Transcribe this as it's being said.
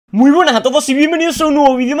Muy buenas a todos y bienvenidos a un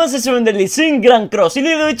nuevo vídeo más de Seven Sin Gran Cross. Y el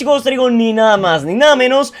día de hoy, chicos, os traigo ni nada más ni nada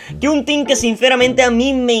menos que un team que sinceramente a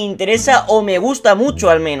mí me interesa o me gusta mucho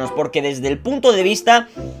al menos, porque desde el punto de vista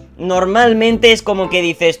normalmente es como que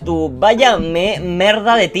dices tú, vaya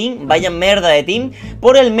merda de team,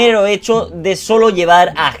 por el mero hecho de solo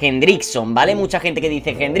llevar a Hendrickson, ¿vale? Mucha gente que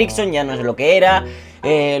dice Hendrickson ya no es lo que era,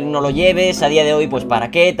 no lo lleves, a día de hoy pues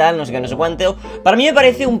para qué, tal, no sé qué, no sé cuánto. Para mí me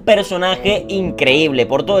parece un personaje increíble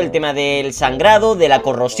por todo el tema del sangrado, de la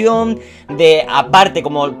corrosión, de aparte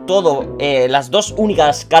como todo, las dos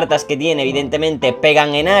únicas cartas que tiene evidentemente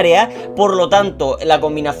pegan en área, por lo tanto la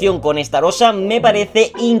combinación con esta rosa me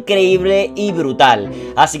parece increíble y brutal.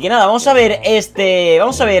 Así que nada, vamos a ver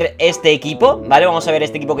este equipo, ¿vale? Vamos a ver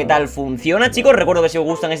este equipo qué tal funciona, chicos. Recuerdo que si os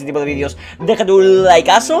gustan este tipo de vídeos, déjate un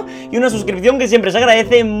likeazo y una suscripción que siempre se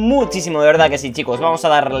agradece muchísimo, de verdad que sí, chicos. Vamos a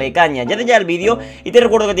darle caña ya al vídeo y te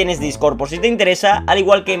recuerdo que tienes Discord por si te interesa, al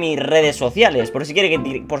igual que mis redes sociales, por si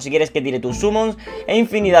quieres que tire tus summons e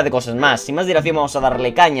infinidad de cosas más. Sin más dilación vamos a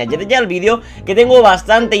darle caña ya al vídeo, que tengo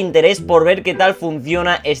bastante interés por ver qué tal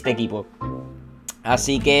funciona este equipo.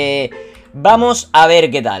 Así que vamos a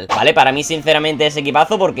ver qué tal, ¿vale? Para mí sinceramente es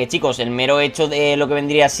equipazo porque, chicos, el mero hecho de lo que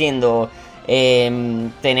vendría siendo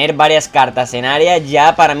tener varias cartas en área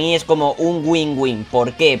ya para mí es como un win-win.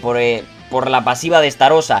 ¿Por qué? Por la pasiva de esta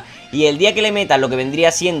rosa. Y el día que le metan lo que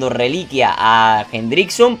vendría siendo reliquia a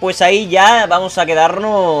Hendrickson, pues ahí ya vamos a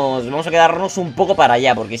quedarnos un poco para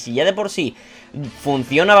allá. Porque si ya de por sí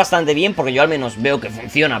funciona bastante bien, porque yo al menos veo que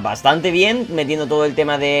funciona bastante bien, metiendo todo el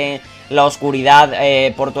tema de la oscuridad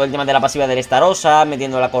por todo el tema de la pasiva de esta rosa,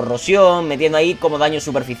 metiendo la corrosión, metiendo ahí como daños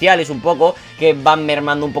superficiales un poco, que van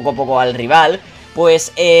mermando un poco a poco al rival.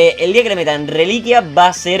 Pues el día que le metan reliquia va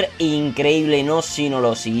a ser increíble, no sino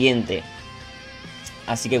lo siguiente.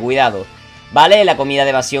 Así que cuidado, ¿vale? La comida de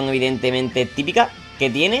evasión evidentemente típica que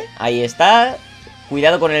tiene, ahí está.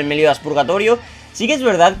 Cuidado con el Meliodas Purgatorio. Sí que es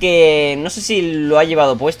verdad que no sé si lo ha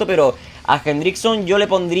llevado puesto, pero a Hendrickson yo le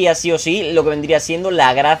pondría sí o sí lo que vendría siendo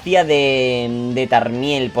la gracia de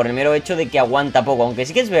Tarmiel, por el mero hecho de que aguanta poco. Aunque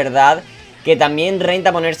sí que es verdad que también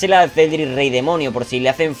renta ponérsela al Cedric Rey Demonio, por si le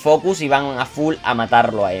hacen focus y van a full a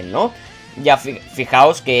matarlo a él, ¿no? Ya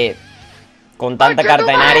fijaos que con tanta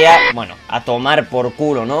carta en área, bueno, a tomar por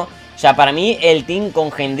culo, ¿no? O sea, para mí el team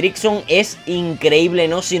con Hendrickson es increíble,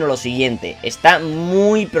 no sino lo siguiente. Está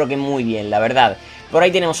muy, pero que muy bien, la verdad. Por ahí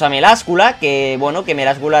tenemos a Meláscula, que bueno, que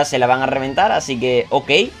Meláscula se la van a reventar, así que ok.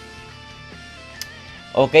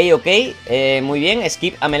 Ok, muy bien,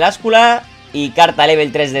 skip a Meláscula. Y carta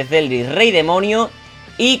level 3 de Cedric Rey Demonio.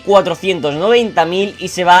 Y 490.000 y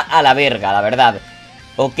se va a la verga, la verdad.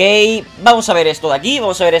 Ok, vamos a ver esto de aquí,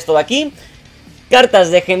 Cartas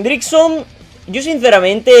de Hendrickson. Yo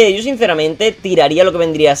sinceramente tiraría lo que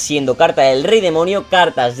vendría siendo carta del Rey Demonio,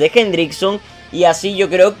 cartas de Hendrickson, y así yo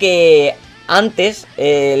creo que antes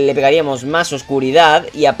le pegaríamos más oscuridad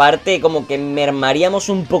y aparte como que mermaríamos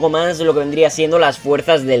un poco más de lo que vendría siendo las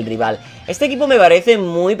fuerzas del rival. Este equipo me parece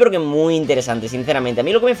muy pero que muy interesante, sinceramente. A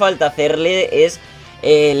mí lo que me falta hacerle es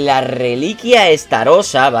la reliquia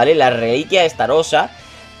estarosa, ¿vale? La reliquia estarosa,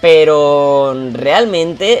 pero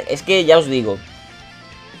realmente es que ya os digo,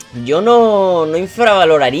 yo no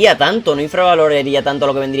infravaloraría tanto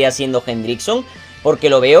lo que vendría siendo Hendrickson, porque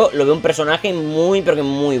lo veo un personaje muy, pero que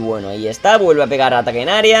muy bueno. Ahí está, vuelve a pegar ataque en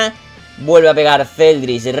área, vuelve a pegar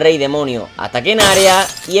Cedric Rey Demonio, ataque en área,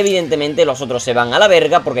 y evidentemente los otros se van a la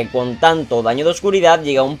verga, porque con tanto daño de oscuridad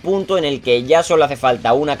llega un punto en el que ya solo hace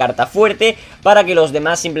falta una carta fuerte para que los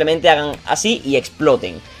demás simplemente hagan así y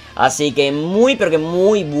exploten. Así que muy, pero que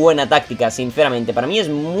muy buena táctica, sinceramente, para mí es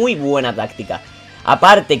muy buena táctica.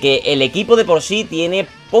 Aparte que el equipo de por sí tiene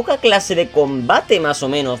poca clase de combate más o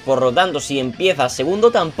menos, por lo tanto si empieza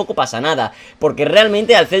segundo tampoco pasa nada, porque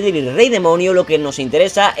realmente al Cedric Rey Demonio lo que nos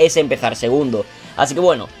interesa es empezar segundo. Así que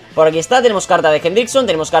bueno, por aquí está, tenemos carta de Hendrickson,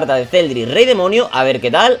 tenemos carta de Cedric Rey Demonio, a ver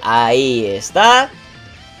qué tal, ahí está,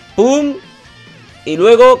 pum, y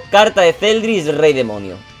luego carta de Cedric Rey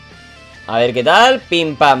Demonio. A ver qué tal,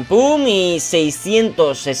 pim pam pum, y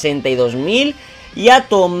 662.000 y a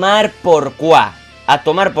tomar por cuá.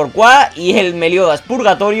 Y el Meliodas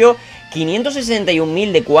Purgatorio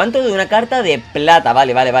 561.000 de cuánto, de una carta de plata.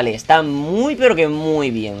 Vale, está muy pero que muy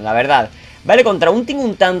bien, la verdad. Vale, contra un team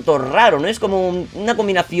un tanto raro, ¿no? Es como una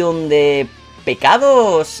combinación de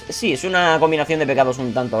pecados. Sí, es una combinación de pecados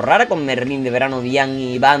un tanto rara, con Merlín de verano, Dian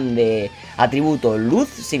y Van de atributo luz.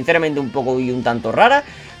 Sinceramente un poco y un tanto rara,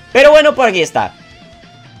 pero bueno, por aquí está.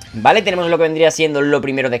 Vale, tenemos lo que vendría siendo lo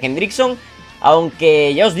primero de Hendrickson.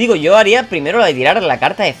 Aunque ya os digo, yo haría primero la de tirar la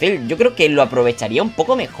carta de Cel. Yo creo que lo aprovecharía un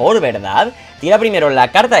poco mejor, ¿verdad? Tira primero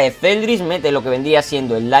la carta de Celdris, mete lo que vendría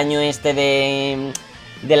siendo el daño este de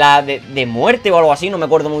muerte o algo así, no me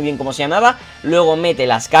acuerdo muy bien cómo se llamaba. Luego mete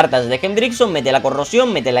las cartas de Hendrickson, mete la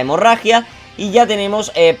corrosión, mete la hemorragia. Y ya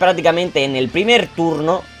tenemos prácticamente en el primer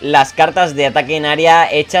turno las cartas de ataque en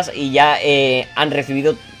área hechas y ya han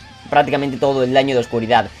recibido prácticamente todo el daño de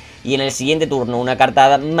oscuridad. Y en el siguiente turno una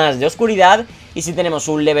carta más de oscuridad. Y si tenemos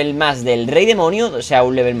un level más del Rey Demonio, o sea,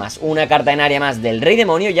 un level más, una carta en área más del Rey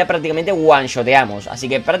Demonio, ya prácticamente one-shoteamos. Así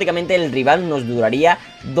que prácticamente el rival nos duraría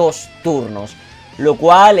 2 turnos. Lo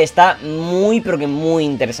cual está muy, pero que muy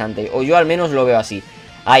interesante. O yo al menos lo veo así.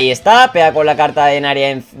 Ahí está, pega con la carta en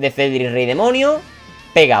área de Celdris Rey Demonio.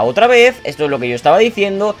 Pega otra vez, esto es lo que yo estaba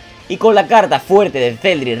diciendo. Y con la carta fuerte de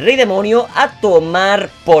Celdris Rey Demonio a tomar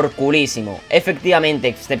por culísimo. Efectivamente,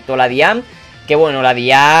 excepto la Dian. Que bueno, la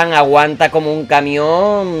Dian aguanta como un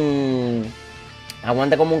camión.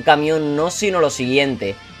 Aguanta como un camión, no sino lo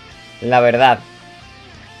siguiente. La verdad.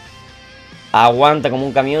 Aguanta como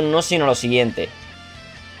un camión, no sino lo siguiente.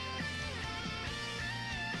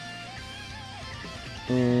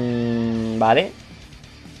 Vale.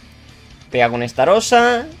 Pega con esta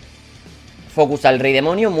rosa. Focus al Rey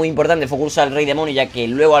Demonio, muy importante focus al Rey Demonio, ya que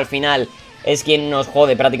luego al final es quien nos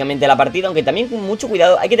jode prácticamente la partida. Aunque también con mucho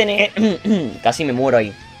cuidado, hay que tener... Casi me muero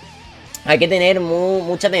ahí. Hay que tener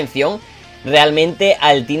mucha atención realmente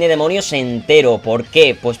al team de demonios entero. ¿Por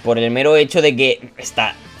qué? Pues por el mero hecho de que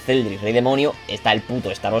está Celdris Rey Demonio, está el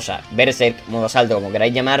puto Starossa Berserk, modo asalto, como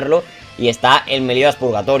queráis llamarlo, y está el Meliodas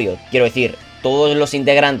Purgatorio. Quiero decir, todos los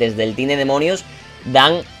integrantes del team de demonios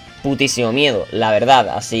dan putísimo miedo, la verdad.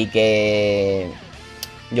 Así que...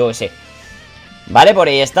 yo qué sé. Vale, por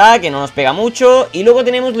ahí está, que no nos pega mucho. Y luego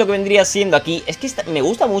tenemos lo que vendría siendo aquí. Es que me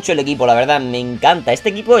gusta mucho el equipo, la verdad, me encanta. Este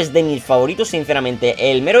equipo es de mis favoritos,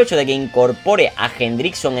 sinceramente. El mero hecho de que incorpore a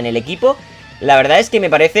Hendrickson en el equipo, la verdad es que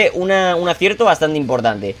me parece un acierto bastante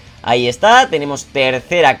importante. Ahí está, tenemos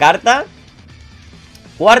tercera carta,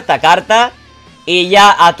 cuarta carta, y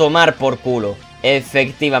ya a tomar por culo.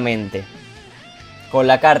 Efectivamente. Con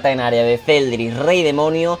la carta en área de Celdris Rey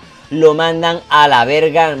Demonio, lo mandan a la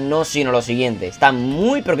verga, no sino lo siguiente. Está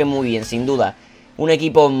muy pero que muy bien, sin duda. Un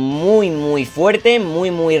equipo muy fuerte,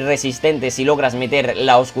 muy resistente si logras meter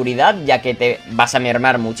la oscuridad, ya que te vas a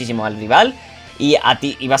mermar muchísimo al rival y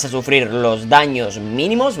vas a sufrir los daños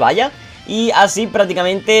mínimos, vaya. Y así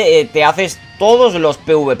prácticamente te haces todos los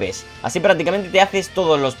PvPs. Así prácticamente te haces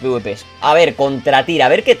todos los PvPs. A ver, contra Tyr, a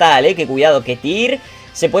ver qué tal, que cuidado, que Tyr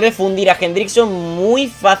se puede fundir a Hendrickson muy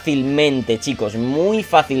fácilmente, chicos, muy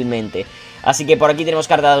fácilmente. Así que por aquí tenemos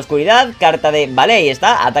carta de oscuridad, carta de... Vale, ahí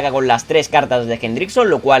está, ataca con las 3 cartas de Hendrickson,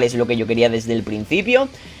 lo cual es lo que yo quería desde el principio,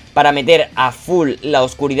 para meter a full la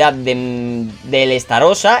oscuridad del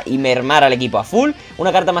Starossa y mermar al equipo a full.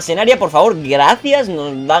 Una carta más en área, por favor, gracias,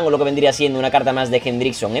 nos dan lo que vendría siendo una carta más de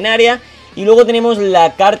Hendrickson en área. Y luego tenemos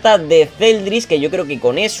la carta de Celdris, que yo creo que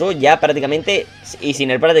con eso ya prácticamente, y sin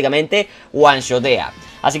el prácticamente, one-shotea.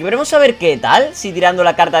 Así que veremos a ver qué tal, si tirando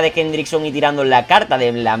la carta de Hendrickson y tirando la carta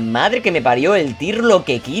de la madre que me parió el Tyr lo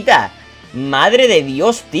que quita. Madre de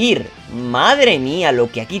Dios, Tyr. Madre mía, lo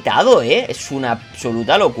que ha quitado, es una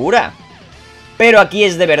absoluta locura. Pero aquí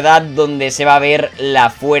es de verdad donde se va a ver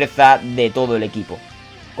la fuerza de todo el equipo.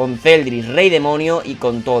 Con Celdris, Rey Demonio y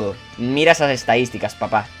con todo. Mira esas estadísticas,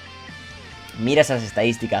 papá. Mira esas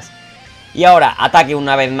estadísticas. Y ahora, ataque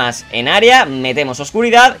una vez más en área, metemos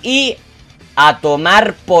oscuridad y a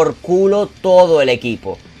tomar por culo todo el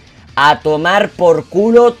equipo. A tomar por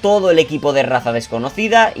culo todo el equipo de raza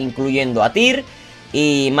desconocida, incluyendo a Tyr.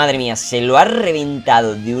 Y madre mía, se lo ha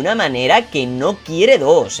reventado de una manera que no quiere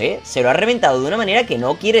dos, se lo ha reventado de una manera que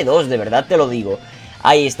no quiere dos, de verdad te lo digo.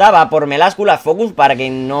 Ahí está, va por Meláscula Focus para que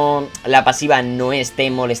no la pasiva no esté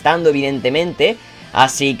molestando, evidentemente.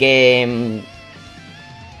 Así que...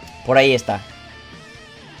 por ahí está.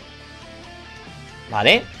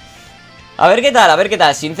 Vale. A ver qué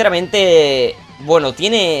tal, sinceramente... Bueno,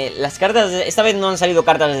 tiene las cartas... Esta vez no han salido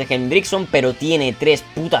cartas de Hendrickson, pero tiene 3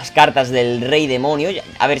 putas cartas del Rey Demonio.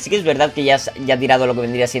 A ver, sí que es verdad que ya ha tirado lo que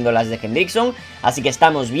vendría siendo las de Hendrickson, así que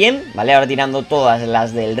estamos bien, ¿vale? Ahora tirando todas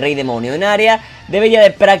las del Rey Demonio en área, debería de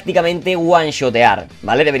prácticamente one-shotear,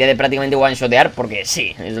 ¿vale? Debería de prácticamente one-shotear porque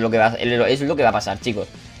sí, es lo que va a pasar, chicos.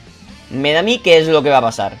 Me da a mí que es lo que va a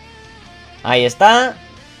pasar. Ahí está.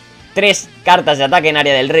 3 cartas de ataque en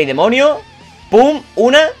área del Rey Demonio. Pum,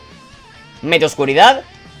 una. Mete oscuridad.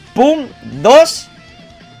 Pum, 2.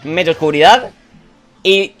 Mete oscuridad.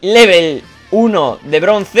 Y level 1 de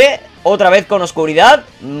bronce. Otra vez con oscuridad.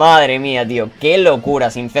 Madre mía, tío. Qué locura,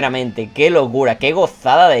 sinceramente. Qué locura. Qué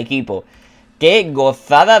gozada de equipo. Qué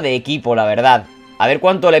gozada de equipo, la verdad. A ver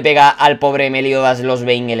cuánto le pega al pobre Meliodas los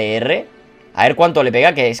Bane LR. A ver cuánto le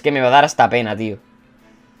pega, que es que me va a dar hasta pena, tío.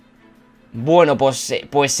 Bueno, pues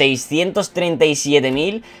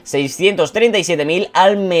 637.000. 637.000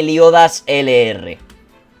 al Meliodas LR.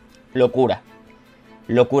 Locura.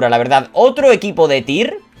 Locura, la verdad. Otro equipo de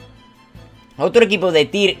tier. Otro equipo de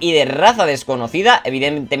tier y de raza desconocida.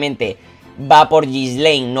 Evidentemente va por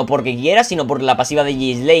Ghislaine, no porque quiera, sino por la pasiva de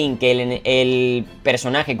Ghislaine, que el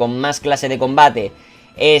personaje con más clase de combate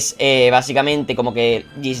es básicamente como que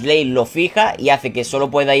Ghislaine lo fija y hace que solo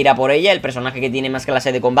pueda ir a por ella, el personaje que tiene más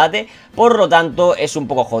clase de combate. Por lo tanto es un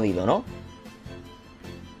poco jodido, ¿no?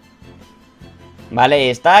 Vale,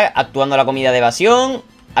 está actuando la comida de evasión.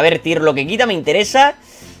 A ver, Tyr, lo que quita me interesa.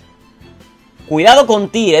 Cuidado con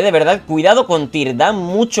Tyr, de verdad, cuidado con Tyr. Da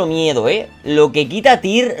mucho miedo, Lo que quita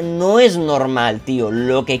Tyr no es normal, tío.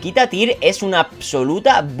 Lo que quita Tyr es una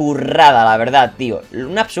absoluta burrada, la verdad, tío.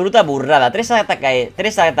 Una absoluta burrada. Tres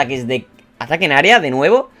ataques de ataque en área, de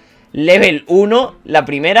nuevo. Level 1, la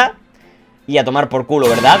primera. Y a tomar por culo,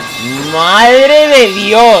 ¿verdad? ¡Madre de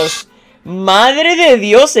Dios! ¡Madre de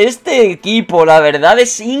Dios este equipo! La verdad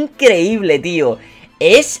es increíble, tío.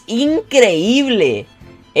 Es increíble.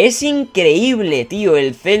 Es increíble, tío.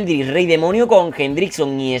 El Zeldris Rey Demonio con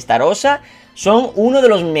Hendrickson y Starossa son uno de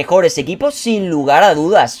los mejores equipos sin lugar a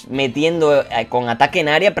dudas, metiendo con ataque en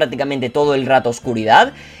área prácticamente todo el rato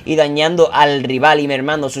oscuridad y dañando al rival y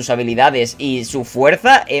mermando sus habilidades y su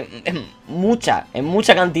fuerza en mucha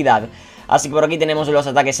cantidad. Así que por aquí tenemos los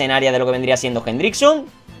ataques en área de lo que vendría siendo Hendrickson.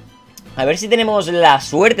 A ver si tenemos la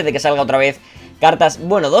suerte de que salga otra vez cartas,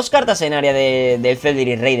 bueno, dos cartas en área del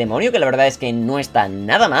Zeldris Rey Demonio, que la verdad es que no está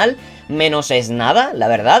nada mal, menos es nada, la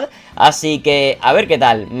verdad. Así que, a ver qué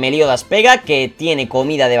tal. Meliodas pega, que tiene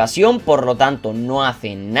comida de evasión, por lo tanto no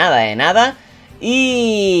hace nada de nada.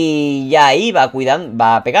 Y ya ahí va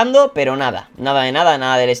pegando, pero nada de nada,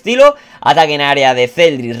 nada del estilo. Ataque en área de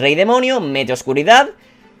Zeldris Rey Demonio, mete oscuridad.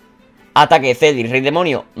 Ataque Zeldris Rey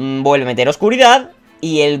Demonio, vuelve a meter oscuridad.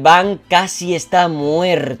 Y el Van casi está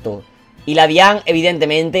muerto. Y la Dian,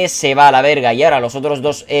 evidentemente, se va a la verga. Y ahora los otros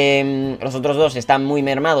dos están muy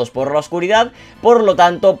mermados por la oscuridad. Por lo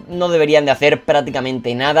tanto, no deberían de hacer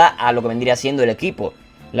prácticamente nada a lo que vendría siendo el equipo.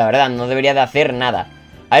 La verdad, no debería de hacer nada.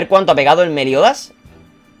 A ver cuánto ha pegado el Meliodas.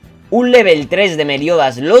 Un level 3 de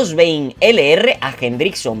Meliodas, los Bane LR a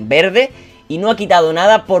Hendrickson verde. Y no ha quitado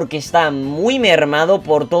nada porque está muy mermado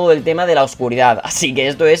por todo el tema de la oscuridad. Así que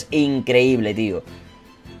esto es increíble, tío.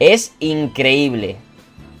 Es increíble.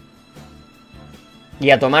 Y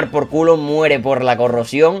a tomar por culo, muere por la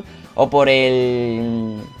corrosión. O por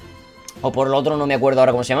el... O por lo otro, no me acuerdo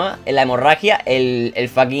ahora cómo se llama. La hemorragia, el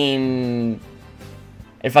fucking...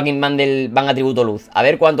 El fucking van atributo luz. A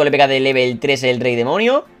ver cuánto le pega de level 3 el Rey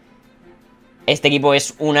Demonio. Este equipo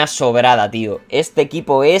es una sobrada, tío. Este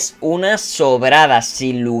equipo es una sobrada,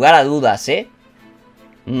 sin lugar a dudas,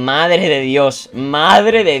 Madre de Dios,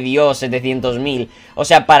 700.000. O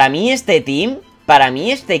sea, para mí este team... Para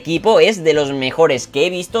mí este equipo es de los mejores que he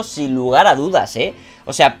visto sin lugar a dudas,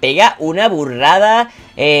 O sea, pega una burrada,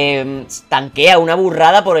 tanquea una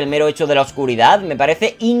burrada por el mero hecho de la oscuridad. Me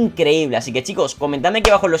parece increíble. Así que chicos, comentadme aquí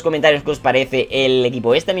abajo en los comentarios qué os parece el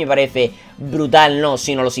equipo este. Me parece brutal, no,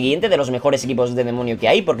 sino lo siguiente, de los mejores equipos de demonio que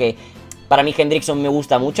hay. Porque para mí Hendrickson me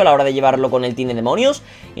gusta mucho a la hora de llevarlo con el team de demonios.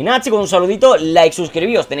 Y nada chicos, un saludito, like,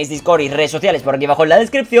 suscribíos, tenéis Discord y redes sociales por aquí abajo en la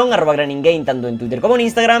descripción, @GreniMgame tanto en Twitter como en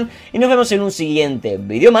Instagram. Y nos vemos en un siguiente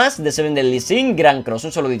vídeo más de Seven Deadly Sin Gran Cross.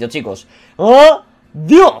 Un saludito chicos.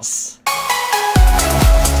 ¡Adiós!